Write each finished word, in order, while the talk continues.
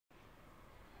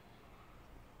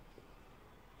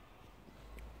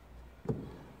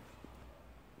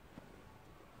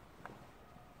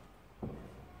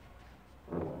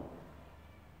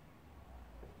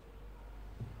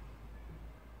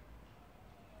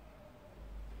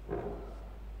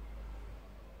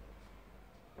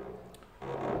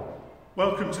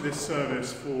Welcome to this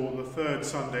service for the third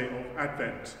Sunday of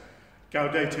Advent,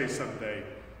 Gaudete Sunday.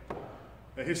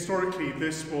 Historically,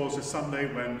 this was a Sunday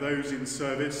when those in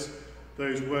service,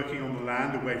 those working on the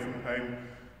land away from home,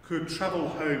 could travel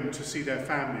home to see their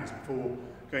families before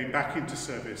going back into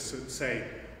service at, say,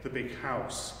 the big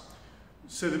house.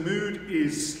 So the mood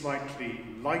is slightly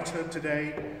lighter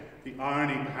today. The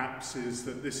irony, perhaps, is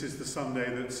that this is the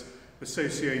Sunday that's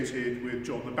associated with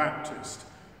John the Baptist,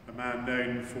 a man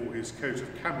known for his coat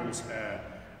of camel's hair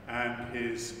and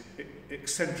his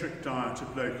eccentric diet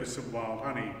of locusts and wild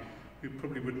honey, who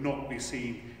probably would not be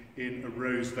seen in a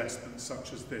rose vestment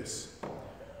such as this.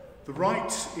 The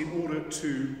rite, in order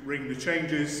to ring the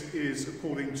changes, is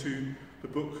according to the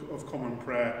Book of Common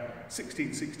Prayer,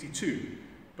 1662,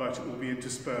 but it will be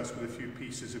interspersed with a few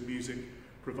pieces of music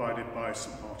provided by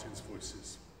St. Martin's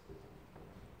Voices.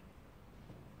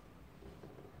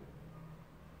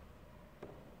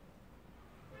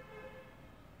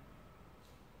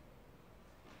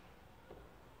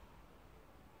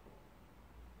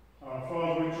 Our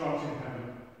Father which art in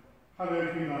heaven,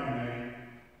 hallowed be thy name.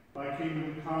 Thy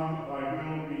kingdom come, thy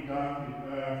will be done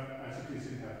in earth as it is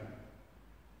in heaven.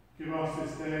 Give us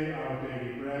this day our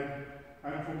daily bread,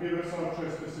 and forgive us our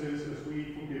trespasses as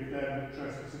we forgive them that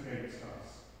trespass against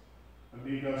us. And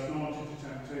lead us not into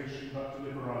temptation, but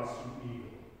deliver us from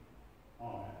evil.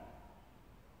 Amen.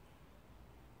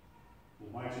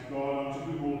 Almighty God, unto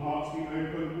whom all hearts be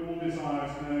open, all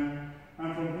desires known,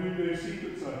 and from whom no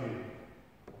secrets are hid,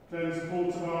 cleanse the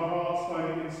thoughts of our hearts by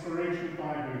the inspiration of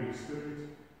thy Holy Spirit,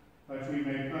 that we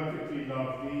may perfectly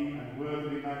love thee and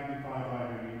worthily magnify thy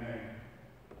holy name.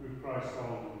 Through Christ our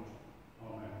Lord.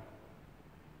 Amen.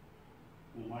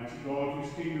 Almighty God,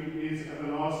 whose kingdom is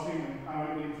everlasting and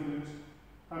power infinite,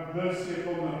 have mercy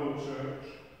upon the whole church,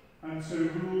 and so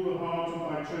rule the heart of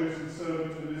thy chosen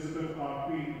servant Elizabeth, our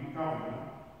Queen and Governor,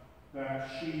 that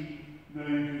she,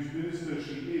 knowing whose minister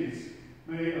she is,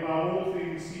 may above all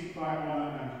things seek thy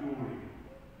honour and glory,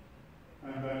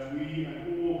 and that we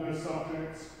and all her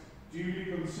subjects, duly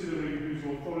considering whose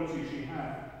authority she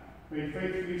hath, may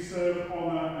faithfully serve,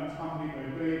 honour, and humbly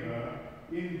obey her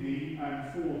in thee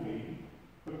and for thee,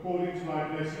 according to thy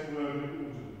blessed word and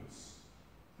ordinance.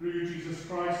 Through Jesus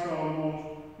Christ our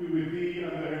Lord, who with thee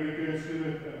and the Holy Ghost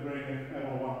liveth and reigneth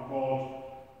ever one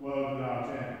God, world without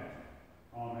end.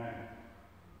 Amen.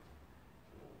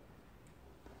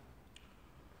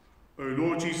 O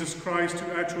Lord Jesus Christ,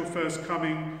 who at your first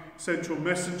coming sent your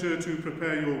messenger to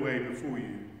prepare your way before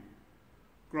you,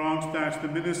 grant that the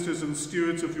ministers and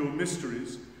stewards of your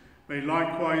mysteries may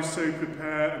likewise so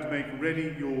prepare and make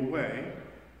ready your way,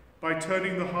 by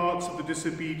turning the hearts of the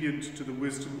disobedient to the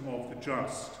wisdom of the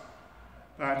just,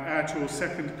 that at your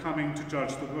second coming to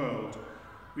judge the world,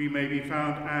 we may be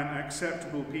found an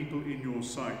acceptable people in your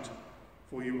sight.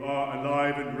 For you are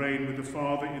alive and reign with the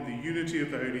Father in the unity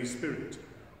of the Holy Spirit,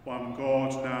 one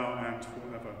God, now and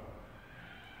forever.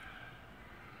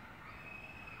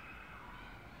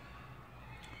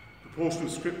 The portion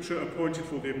of Scripture appointed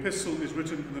for the epistle is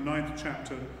written in the 9th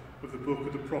chapter of the book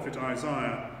of the prophet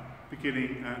Isaiah,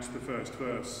 beginning at the first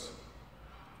verse.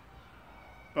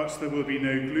 But there will be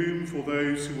no gloom for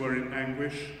those who were in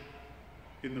anguish.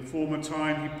 In the former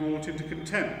time he brought into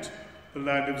contempt the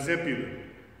land of Zebulun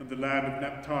and the land of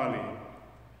Naphtali.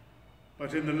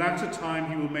 But in the latter time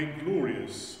he will make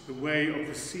glorious the way of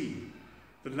the sea,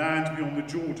 the land beyond the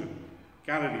Jordan,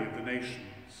 Galilee of the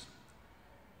nations.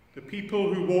 The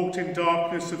people who walked in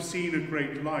darkness have seen a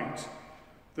great light.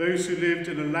 Those who lived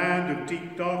in a land of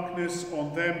deep darkness,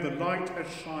 on them the light has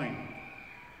shined.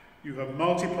 You have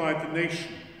multiplied the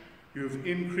nation, you have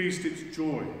increased its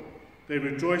joy. They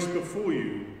rejoice before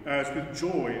you as with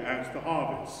joy at the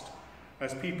harvest,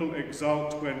 as people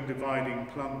exult when dividing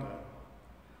plunder.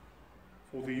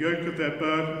 For the yoke of their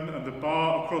burden and the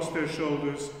bar across their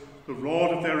shoulders, the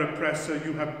rod of their oppressor,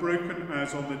 you have broken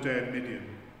as on the day of Midian.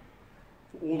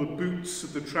 For all the boots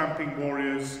of the tramping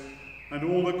warriors and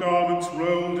all the garments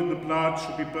rolled in the blood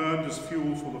shall be burned as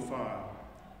fuel for the fire.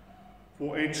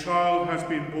 For a child has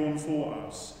been born for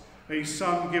us, a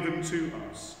son given to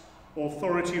us.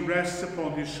 Authority rests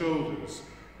upon his shoulders,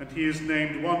 and he is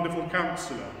named Wonderful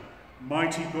Counselor,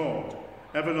 Mighty God,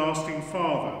 Everlasting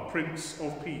Father, Prince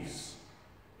of Peace.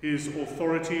 His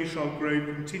authority shall grow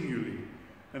continually,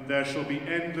 and there shall be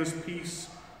endless peace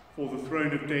for the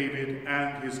throne of David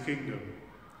and his kingdom.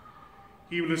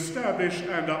 He will establish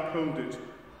and uphold it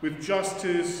with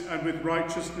justice and with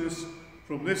righteousness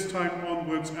from this time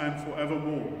onwards and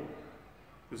forevermore.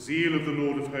 The zeal of the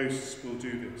Lord of hosts will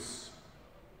do this.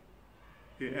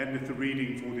 Here endeth the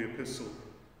reading for the epistle.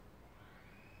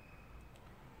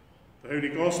 The Holy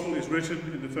Gospel is written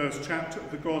in the first chapter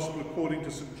of the Gospel according to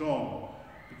St. John,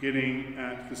 beginning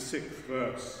at the 6th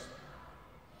verse.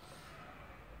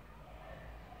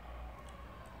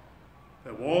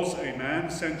 There was a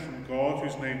man sent from God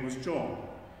whose name was John.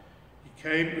 He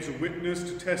came as a witness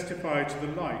to testify to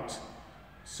the light,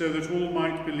 so that all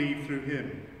might believe through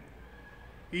him.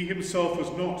 He himself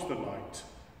was not the light,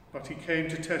 but he came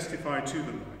to testify to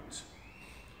the light.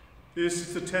 This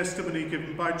is the testimony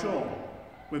given by John,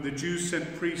 when the Jews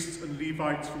sent priests and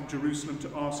Levites from Jerusalem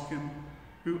to ask him,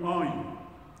 "Who are you?"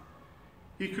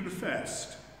 He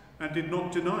confessed and did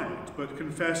not deny it, but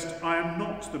confessed, "I am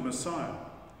not the Messiah."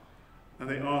 And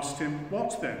they asked him,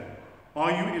 "What then? Are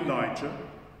you Elijah?"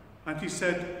 And he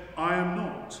said, "I am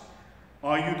not."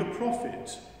 "Are you the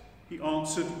prophet?" He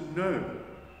answered, "No."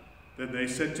 Then they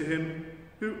said to him,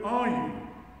 "Who are you?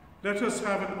 Let us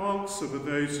have an answer for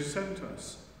those who sent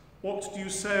us. What do you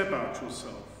say about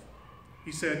yourself?"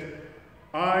 He said,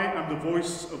 "I am the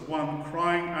voice of one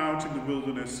crying out in the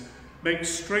wilderness, 'Make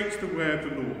straight the way of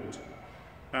the Lord,'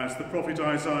 as the prophet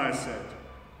Isaiah said."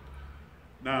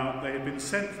 Now they had been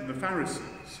sent from the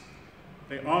Pharisees.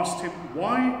 They asked him,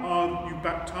 "Why are you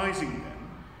baptizing them,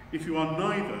 if you are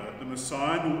neither the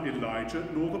Messiah, nor Elijah,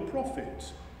 nor the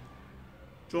prophet?"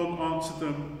 John answered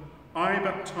them, "I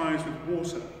baptize with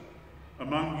water.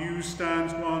 Among you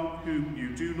stands one whom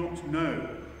you do not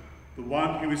know, the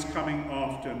one who is coming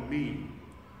after me.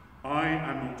 I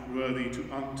am not worthy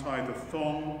to untie the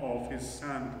thong of his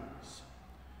sandals."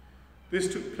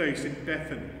 This took place in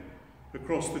Bethany,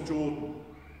 across the Jordan,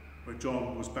 where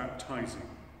John was baptizing.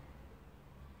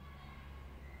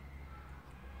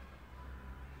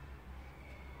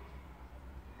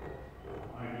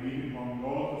 I believe in one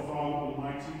God, the Father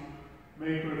Almighty,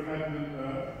 maker of heaven and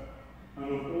earth, and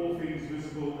of all things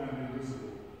visible and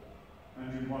invisible,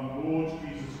 and in one Lord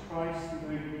Jesus Christ, the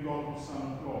only begotten Son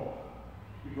of God,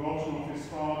 begotten of his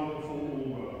Father before all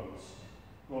worlds,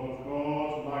 God of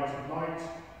God, light of light,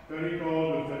 very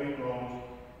God of very God,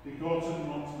 begotten,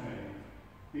 not made,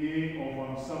 being of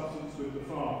one substance with the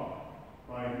Father,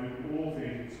 by whom all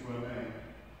things were made,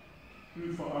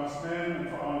 who for us men and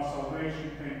for our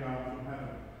salvation came down from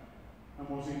heaven, and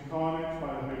was incarnate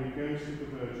by the Holy Ghost of the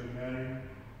Virgin Mary,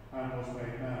 and was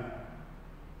made man,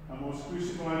 and was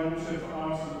crucified also for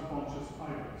us under Pontius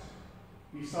Pilate.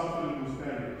 He suffered and was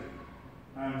buried,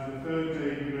 and the third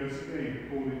day he rose again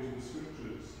according to the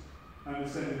Scriptures, and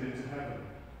ascended into heaven,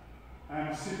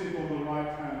 and sitteth on the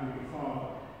right hand of the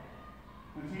Father.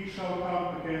 And he shall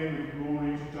come again with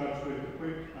glory to judge both the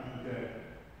quick and the dead,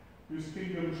 whose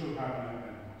kingdom shall have no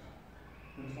end.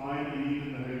 And I believe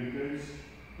in the Holy Ghost,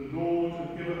 the Lord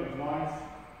and giver of life,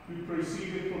 who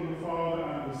proceeded from the Father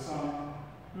and the Son,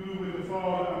 who with the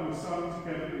Father and the Son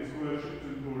together is worshipped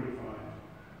and glorified,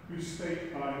 who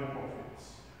spake by the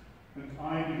prophets. And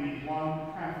I believe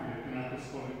one Catholic and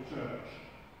Apostolic Church.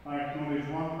 I acknowledge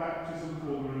one baptism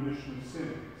for the remission of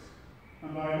sins,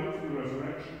 and I look for the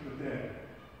resurrection of the dead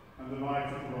and the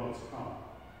life of the world to come.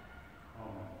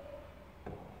 Amen.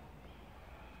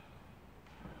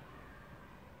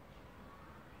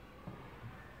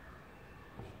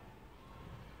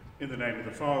 In the name of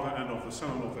the Father, and of the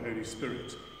Son, and of the Holy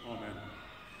Spirit. Amen.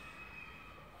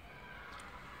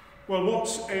 Well,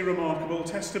 what a remarkable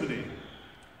testimony.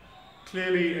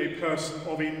 Clearly a person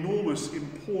of enormous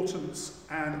importance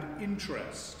and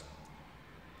interest.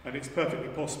 And it's perfectly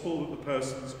possible that the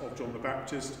persons of John the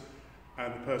Baptist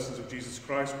and the persons of Jesus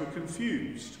Christ were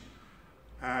confused,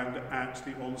 and at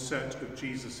the onset of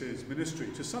Jesus' ministry,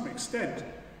 to some extent,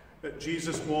 that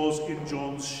Jesus was in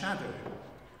John's shadow.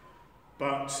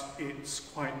 But it's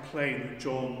quite plain that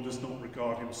John does not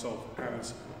regard himself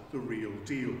as the real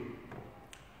deal.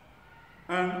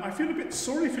 And I feel a bit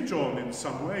sorry for John in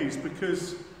some ways,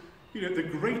 because, the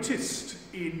greatest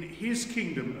in his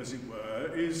kingdom, as it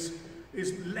were, is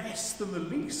less than the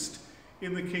least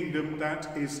in the kingdom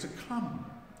that is to come.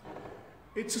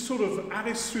 It's a sort of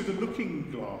Alice through the looking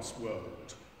glass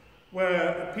world,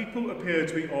 where people appear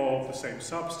to be of the same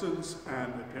substance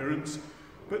and appearance,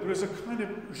 but there is a kind of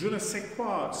je ne sais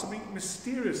quoi, something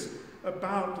mysterious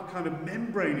about the kind of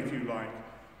membrane, if you like,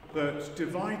 that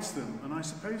divides them. And I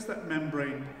suppose that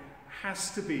membrane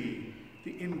has to be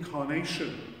the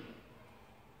incarnation.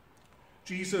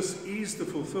 Jesus is the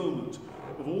fulfillment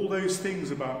of all those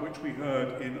things about which we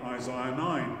heard in Isaiah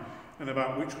 9 and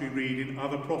about which we read in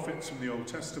other prophets from the Old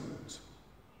Testament.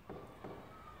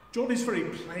 John is very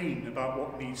plain about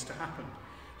what needs to happen.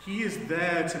 He is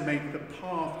there to make the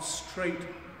path straight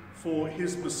for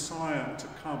his Messiah to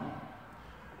come.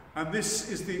 And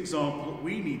this is the example that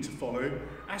we need to follow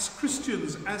as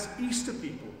Christians, as Easter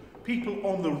people, people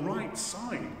on the right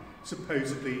side,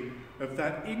 supposedly, of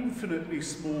that infinitely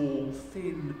small,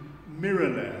 thin mirror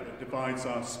layer that divides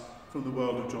us from the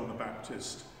world of John the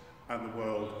Baptist and the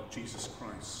world of Jesus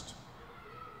Christ.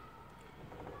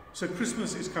 So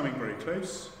Christmas is coming very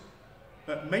close.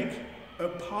 Make a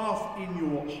path in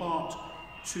your heart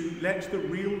to let the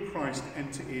real Christ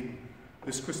enter in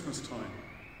this Christmas time.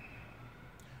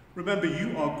 Remember,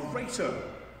 you are greater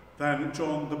than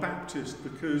John the Baptist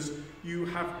because you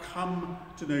have come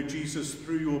to know Jesus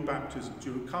through your baptism.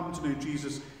 You have come to know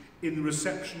Jesus in the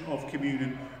reception of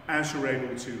communion as you're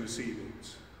able to receive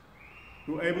it.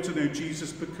 You're able to know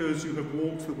Jesus because you have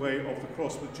walked the way of the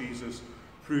cross with Jesus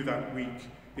through that week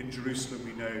in Jerusalem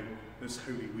we know as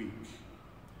Holy Week.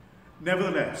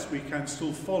 Nevertheless, we can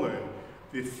still follow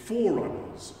the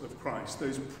forerunners of Christ,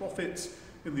 those prophets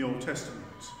in the Old Testament,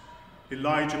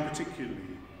 Elijah particularly,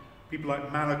 people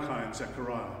like Malachi and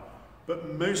Zechariah,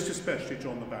 but most especially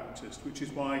John the Baptist, which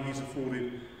is why he's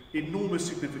afforded enormous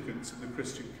significance in the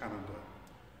Christian calendar.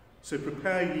 So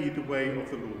prepare ye the way of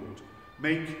the Lord,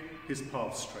 make his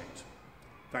path straight.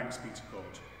 Thanks be to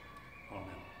God. Amen.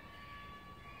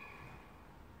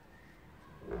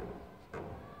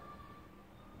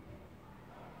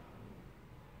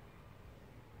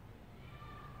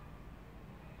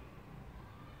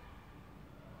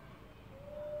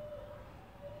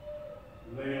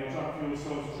 Lay not up for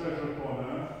yourselves treasure upon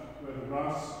earth, where the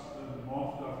rust and the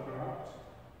moth doth corrupt,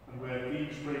 and where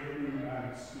thieves break through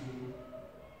and steal.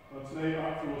 But lay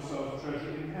up for yourselves treasure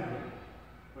in heaven,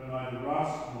 where neither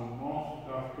rust nor moth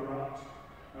doth corrupt,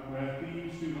 and where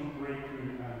thieves do not break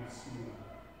through and steal.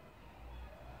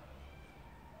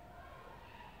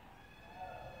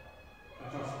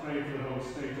 Let us pray for the whole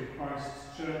state of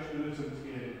Christ's church militant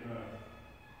here on earth.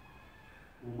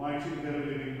 Almighty and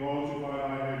ever-living God, who by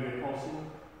thy holy apostle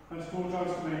has taught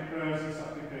us to make prayers and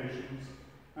supplications,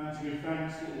 and to give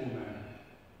thanks to all men,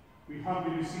 we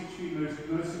humbly beseech thee most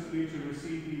mercifully to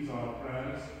receive these our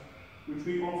prayers, which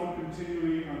we offer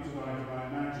continually unto thy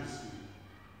divine majesty.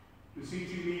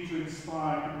 Beseeching thee to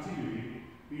inspire continually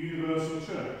the universal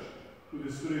church with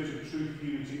the spirit of truth,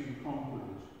 unity and concord,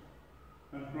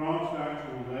 and grant that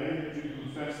all they that do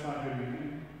confess thy holy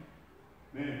name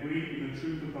may agree in the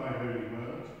truth of thy holy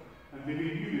word, and live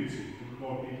in unity in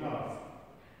godly love.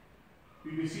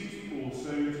 We beseech thee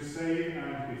also to save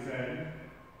and defend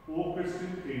all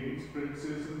Christian kings,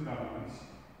 princes and governors,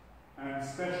 and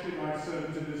especially thy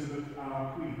servant Elizabeth,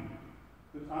 our Queen,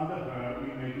 that under her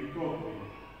we may be godly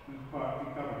and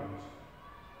quietly governed.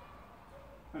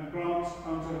 And grant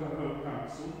unto her whole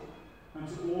council, and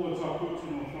to all that are put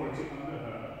in authority under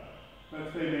her,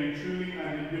 that they may truly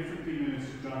and indifferently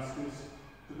minister justice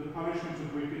to the punishment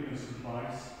of wickedness and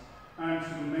vice, and to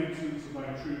the maintenance of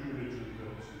thy true religion and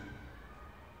virtue.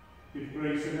 Give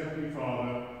grace, O Heavenly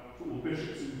Father, to all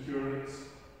bishops and curates,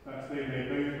 that they may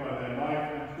both by their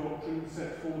life and doctrine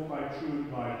set forth thy true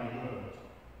and lively word,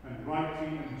 and rightly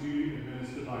and duly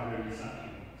administer thy holy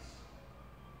sacraments.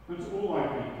 And to all thy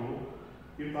people,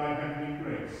 give thy heavenly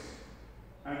grace,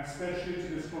 and especially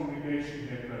to this congregation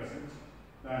here present,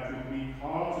 that with meek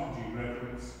heart and due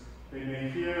reverence they may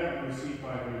hear and receive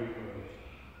thy holy word,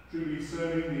 truly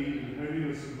serving thee in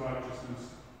holiness and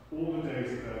righteousness all the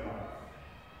days of their life.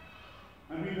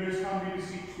 And we most humbly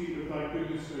beseech thee with thy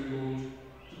goodness, O Lord,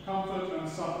 to comfort and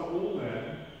succour all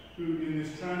them who in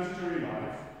this transitory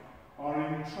life are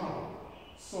in trouble,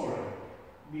 sorrow,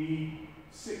 need,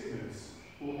 sickness,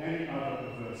 or any other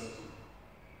adversity.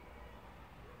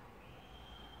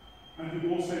 And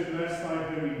we also bless thy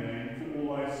holy name for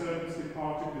all thy servants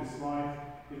departed this life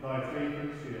in thy favour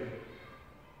and fear,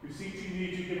 beseeching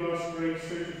thee to give us grace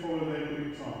so to follow their good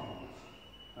examples,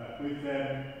 that with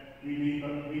them we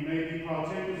may be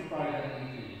partakers of thy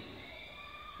heavenly kingdom.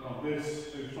 Grant this,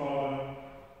 O Father,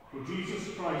 for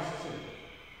Jesus Christ's sake,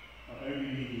 our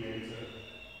only mediator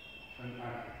and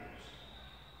advocate.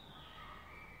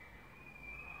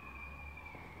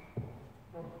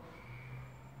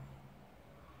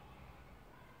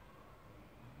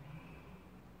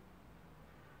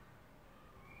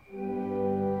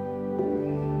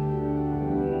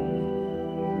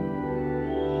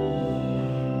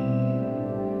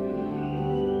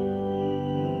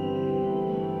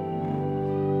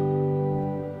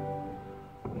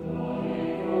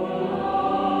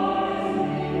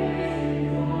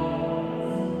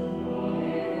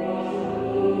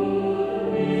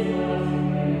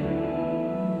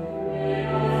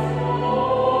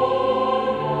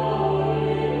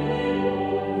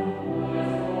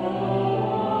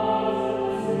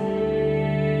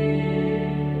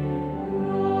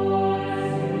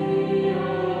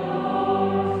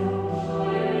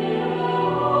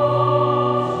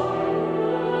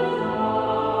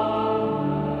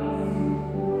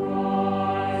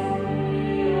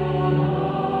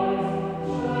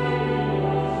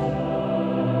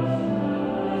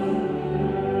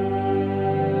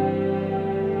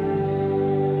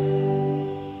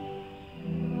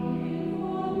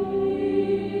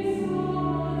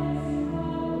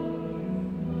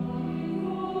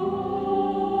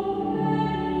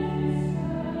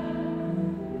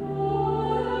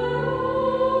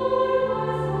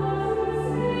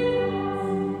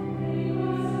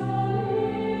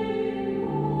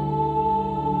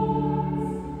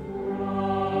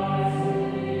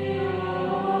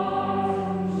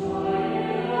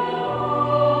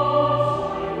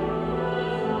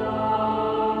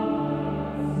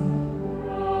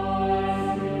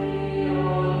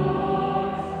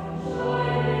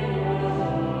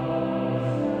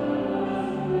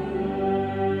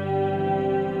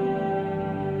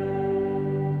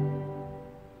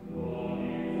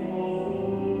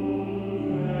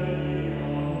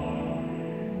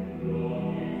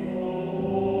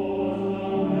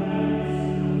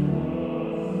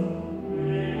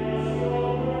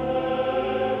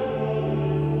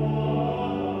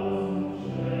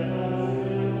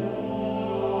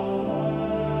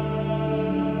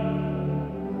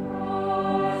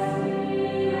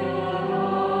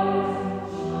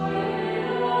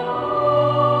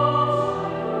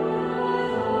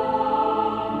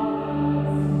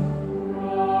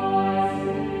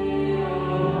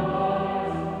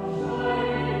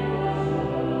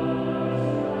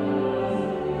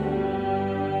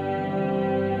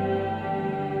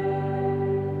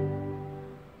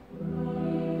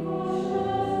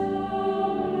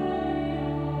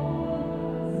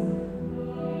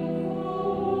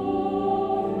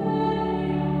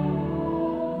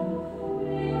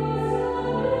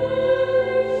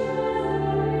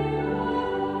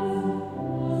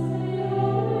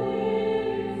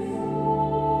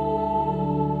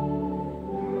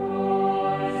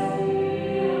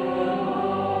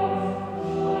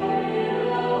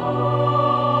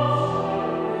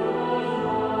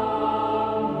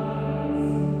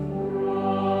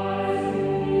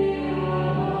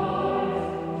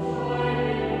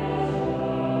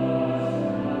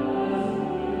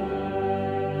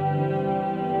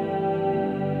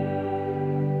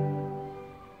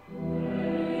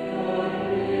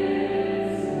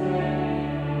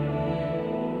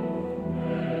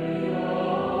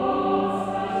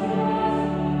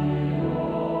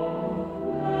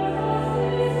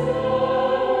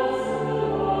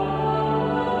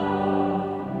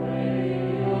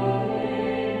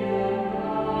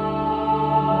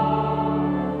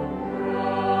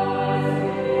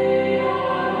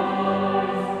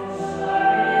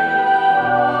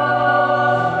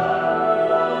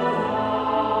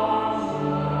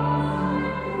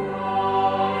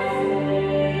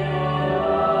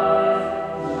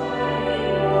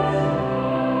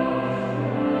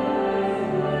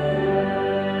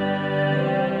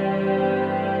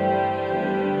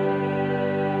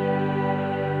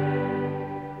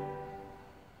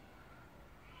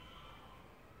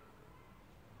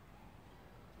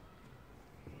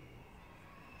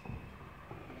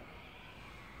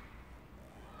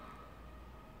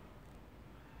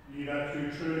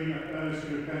 truly and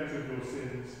earnestly repent of your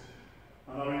sins,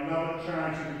 and are in love and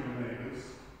charity with your neighbours,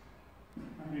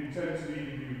 and you intend to lead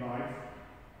a new life,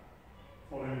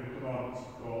 following the commandments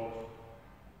of God,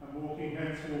 and walking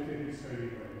henceforth in his holy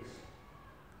ways,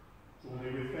 draw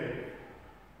near with faith,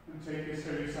 and take this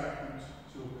holy sacrament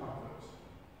to your comfort.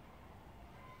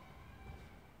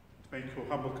 Make your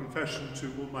humble confession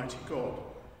to Almighty God,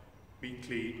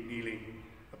 meekly kneeling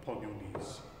upon your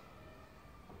knees.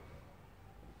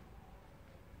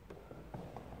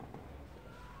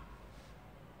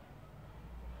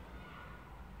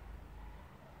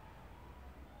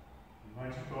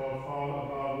 Almighty God, Father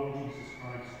of our Lord Jesus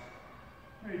Christ,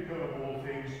 maker of all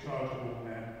things, judge of all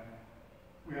men,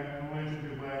 we acknowledge and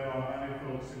beware of our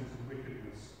manifold sins and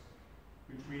wickedness,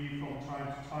 which we from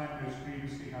time to time most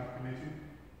grievously have committed,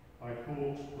 by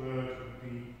thought, word, and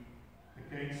deed,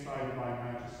 against thy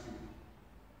divine majesty,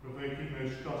 provoking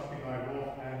most justly thy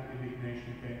wrath and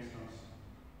indignation against us.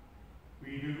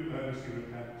 We do earnestly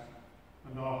repent,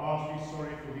 and are heartily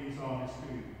sorry for these our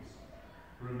misdoings.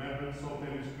 The remembrance of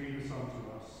them is grievous unto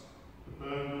us, the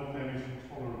burden of them is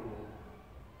intolerable.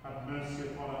 Have mercy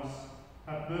upon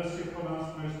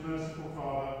us, most merciful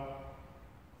Father,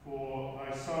 for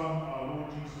thy Son, our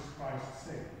Lord Jesus Christ's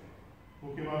sake.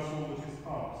 Forgive us all that is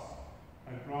past,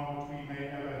 and grant that we may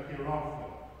ever hereafter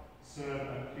serve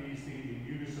and please thee in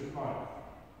newness of life,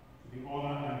 to the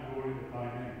honour and glory of thy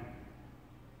name.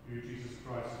 Through Jesus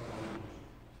Christ our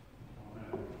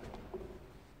Lord. Amen.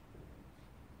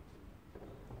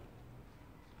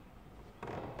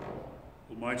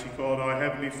 Almighty God, our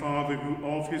heavenly Father, who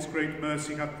of his great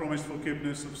mercy hath promised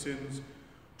forgiveness of sins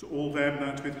to all them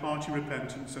that with hearty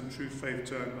repentance and true faith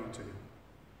turn unto him,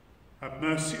 have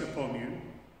mercy upon you,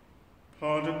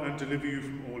 pardon and deliver you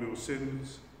from all your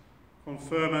sins,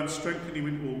 confirm and strengthen you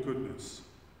in all goodness,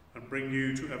 and bring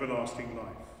you to everlasting life.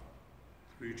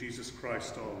 Through Jesus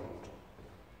Christ our Lord.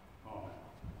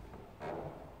 Amen.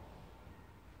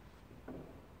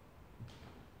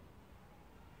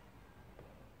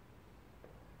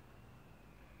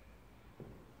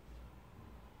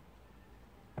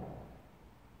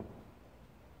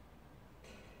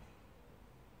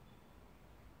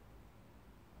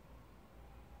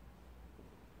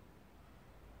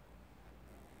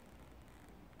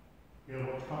 Hear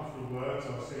what comfortable words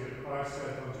our Saviour Christ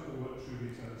said unto all that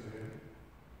truly turn to him.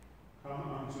 Come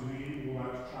unto me, all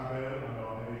that travail and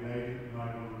are heavy laden, and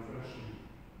I will refresh you.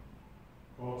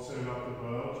 God so loved the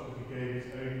world that he gave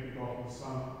his only begotten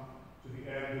Son, to the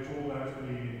end that all that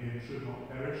believe in him should not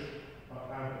perish,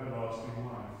 but have everlasting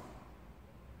life.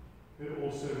 Hear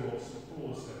also what St.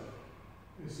 Paul said.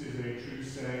 This is a true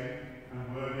saying,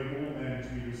 and worthy of all men to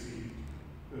be received,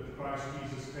 that Christ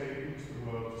Jesus came into the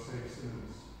world to save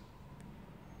sinners.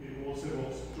 Hear also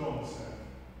what St. John said.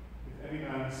 If any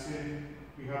man sin,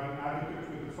 we have an advocate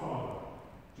with the Father,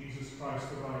 Jesus Christ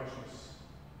the righteous,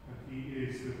 and he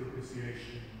is the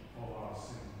propitiation of our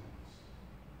sins.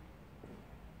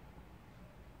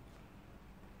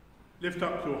 Lift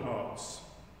up your hearts.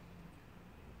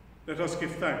 Let us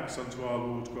give thanks unto our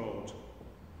Lord God.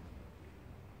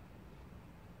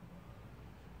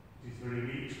 It is very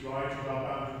meet, right, and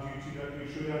our bounden duty that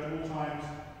we should at all times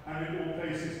and in all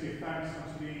places give thanks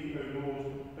unto thee, O Lord,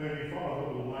 Holy Father,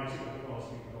 Almighty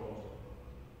everlasting God.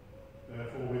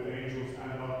 Therefore, with angels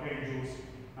and archangels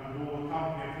and all the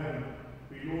company of heaven,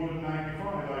 we laud and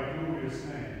magnify thy glorious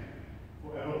name,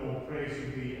 for evermore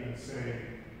praising thee and saying,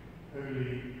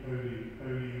 Holy, holy,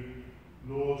 holy,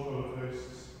 Lord God of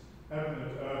hosts, heaven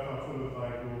and earth are full of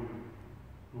thy glory.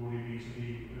 Glory be to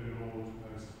thee, O Lord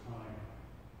most high.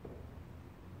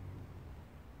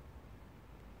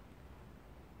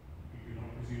 To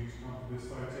come to this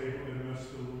thy table in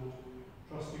merciful Lord,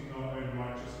 trusting in our own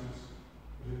righteousness,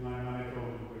 but in thy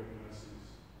manifold and great mercies.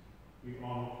 We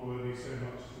are not worthy so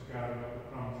much as to gather up the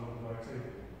crumbs under thy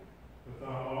table, but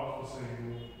thou art the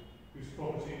same Lord, whose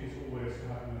property is always to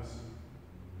have mercy.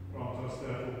 Grant us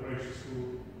therefore, gracious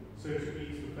Lord, so to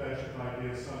eat the flesh of thy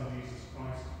dear Son, Jesus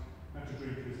Christ, and to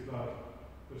drink his blood,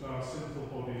 that our sinful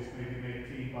bodies may be made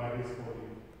clean by his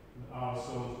body, and our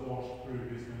souls washed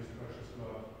through his most precious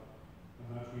blood,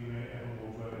 and that we may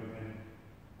evermore dwell in him,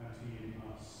 and he in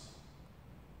us.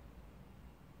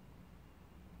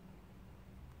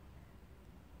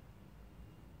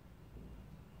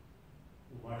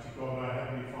 Almighty God, our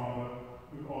heavenly Father,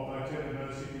 who of thy tender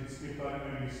mercy didst give thine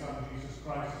only Son, Jesus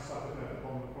Christ, to suffer death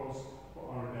upon the cross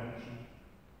for our redemption,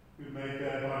 who made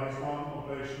there by his one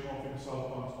oblation of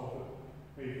himself once offered,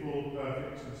 a full,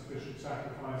 perfect, and sufficient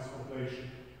sacrifice, oblation,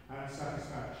 and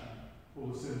satisfaction for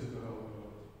the sins of the whole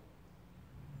world.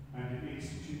 And in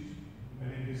institute,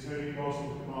 and in his holy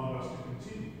gospel command us to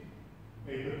continue,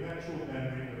 a perpetual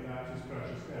memory of that his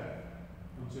precious death,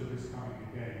 until his coming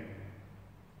again.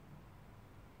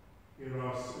 Hear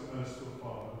us, O merciful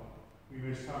Father, we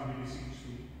most humbly beseech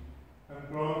thee, and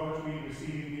grant that we,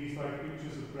 receiving these thy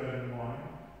creatures of bread and wine,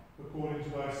 according to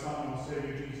thy Son, our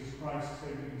Saviour Jesus Christ's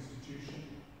holy institution,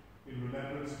 in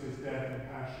remembrance of his death and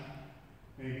passion,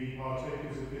 may be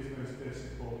partakers of his most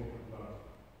blessed body and blood,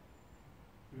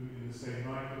 who in the same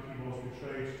night that he was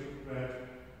betrayed took bread,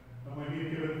 and when he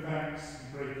had given thanks,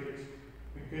 he brake it,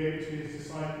 and gave it to his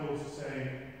disciples, saying,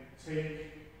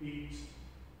 Take, eat,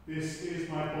 this is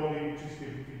my body which is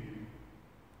given for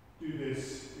you. Do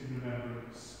this in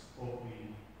remembrance of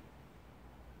me.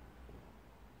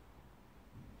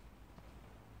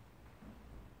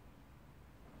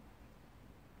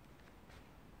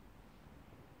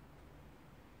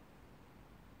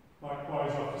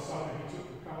 Likewise, after supper, he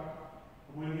took the cup,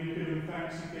 and when he had given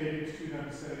thanks, he gave it to them,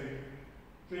 saying,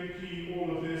 Drink ye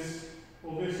all of this,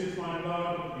 for this is my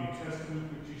blood of the New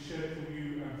Testament, which is shed for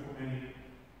you and for many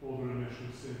for the remission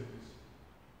of sins.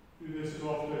 Do this as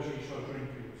oft as ye shall drink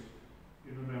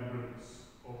it, in remembrance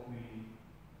of me.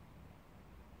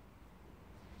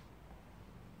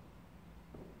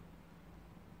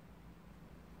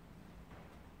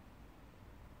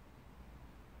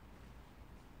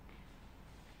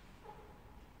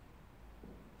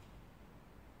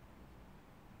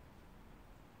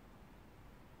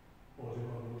 Body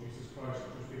of our Lord Jesus Christ,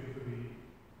 which was given for thee,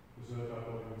 preserve thy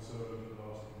body and soul unto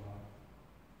lasting life.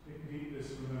 Take and eat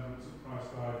this in remembrance that Christ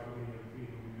died for thee, and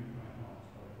feed on thee in my heart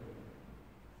by faith.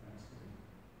 Thanksgiving.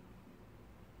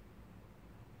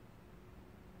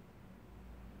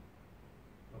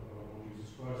 Blood of our Lord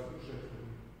Jesus Christ, which was shed for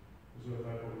thee, preserve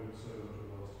thy body and soul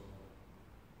unto lasting life.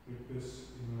 Drink this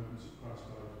in remembrance that Christ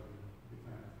died for thee, and be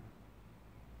thankful.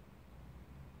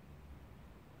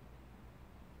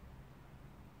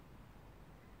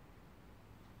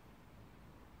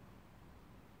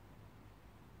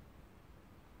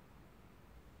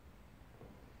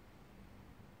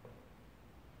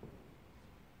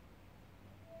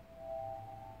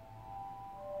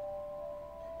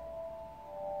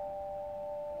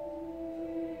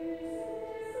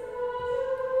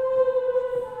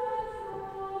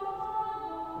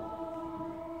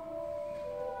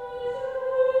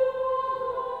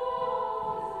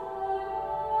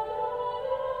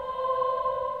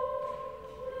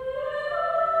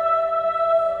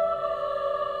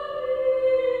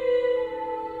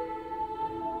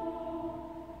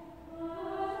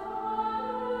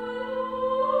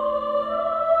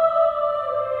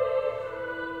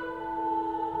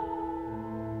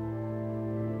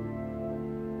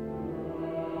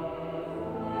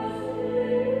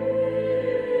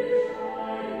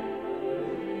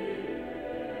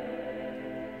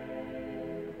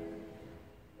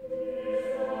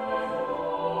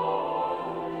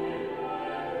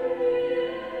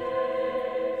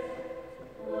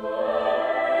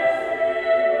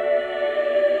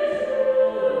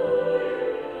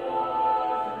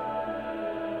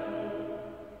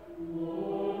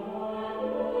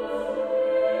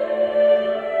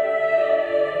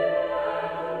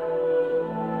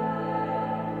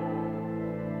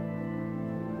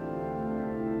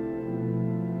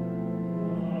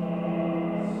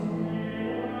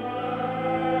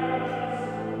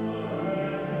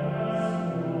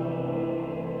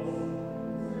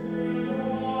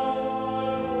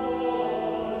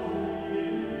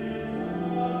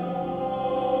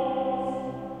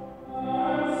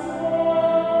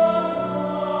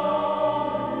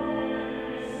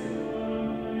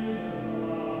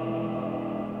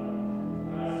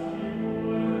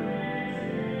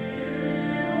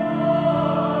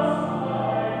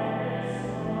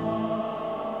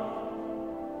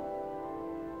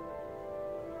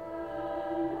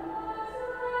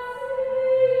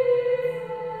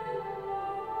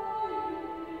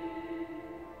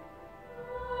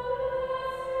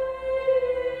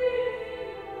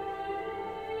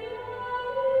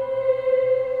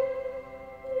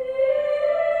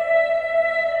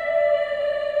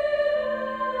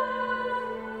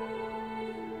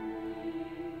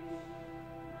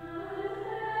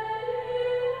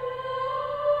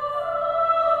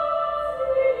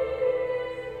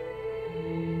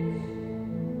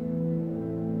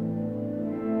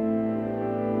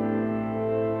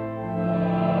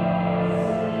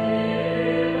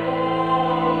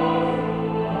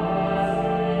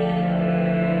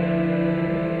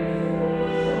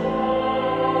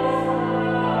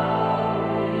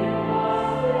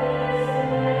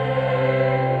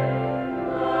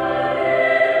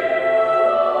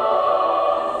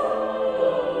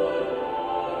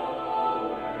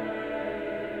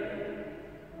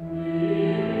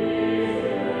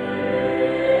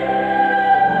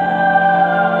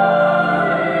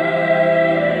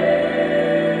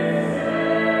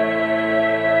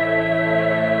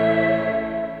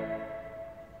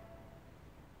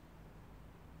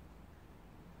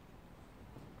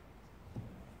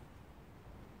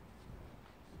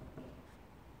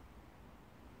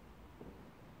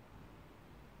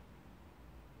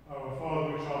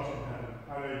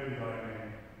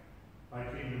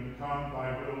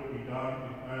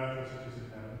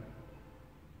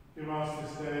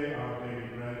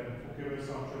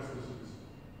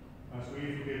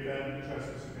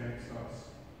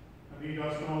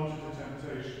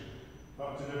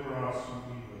 but deliver us from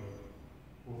evil.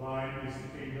 For thine is the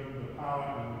kingdom, the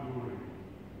power, and the glory,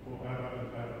 forever and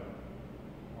ever.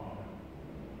 Amen.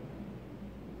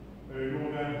 O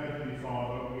Lord and Heavenly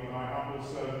Father, we, thy humble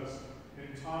servants,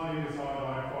 entirely desire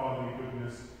thy fatherly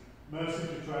goodness,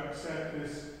 mercifully to accept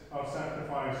this our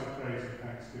sacrifice of praise and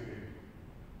thanksgiving.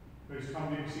 Most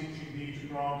humbly beseeching thee to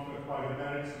grant that by the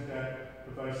merits and death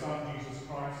of thy Son Jesus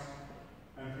Christ,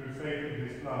 and through faith in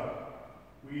his blood,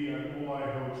 we and all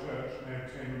thy whole church may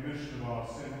obtain remission of our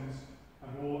sins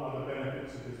and all other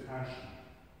benefits of his passion.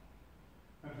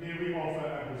 And here we offer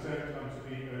and present unto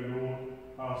thee, O Lord,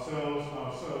 ourselves,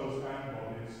 our souls and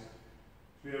bodies,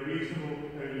 to be a reasonable,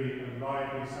 holy, and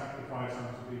lively sacrifice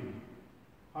unto thee,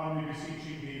 humbly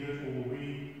beseeching thee that all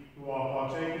we, who are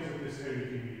partakers of this holy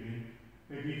communion,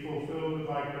 may be fulfilled with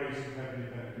thy grace and heavenly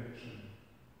benediction.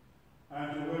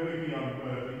 And although we be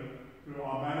unworthy, through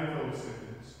our manifold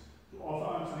sins, to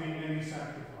offer unto thee any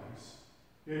sacrifice,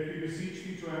 yet we beseech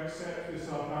thee to accept this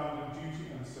our bounden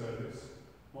duty and service,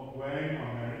 not weighing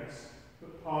our merits,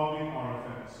 but pardoning our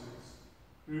offences.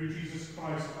 Through Jesus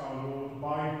Christ our Lord,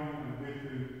 by whom and with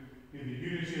whom, in the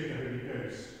unity of the Holy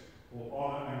Ghost, all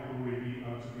honour and glory be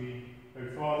unto thee,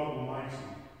 O Father Almighty,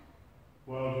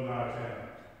 world without end.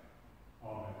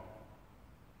 Amen.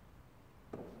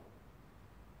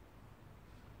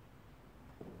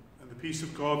 And the peace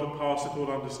of God that passeth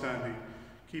all understanding,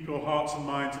 keep your hearts and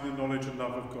minds in the knowledge and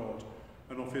love of God,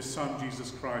 and of his Son,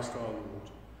 Jesus Christ our Lord.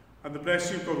 And the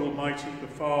blessing of God Almighty, the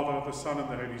Father, the Son, and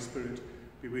the Holy Spirit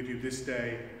be with you this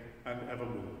day and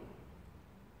evermore.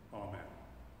 Amen.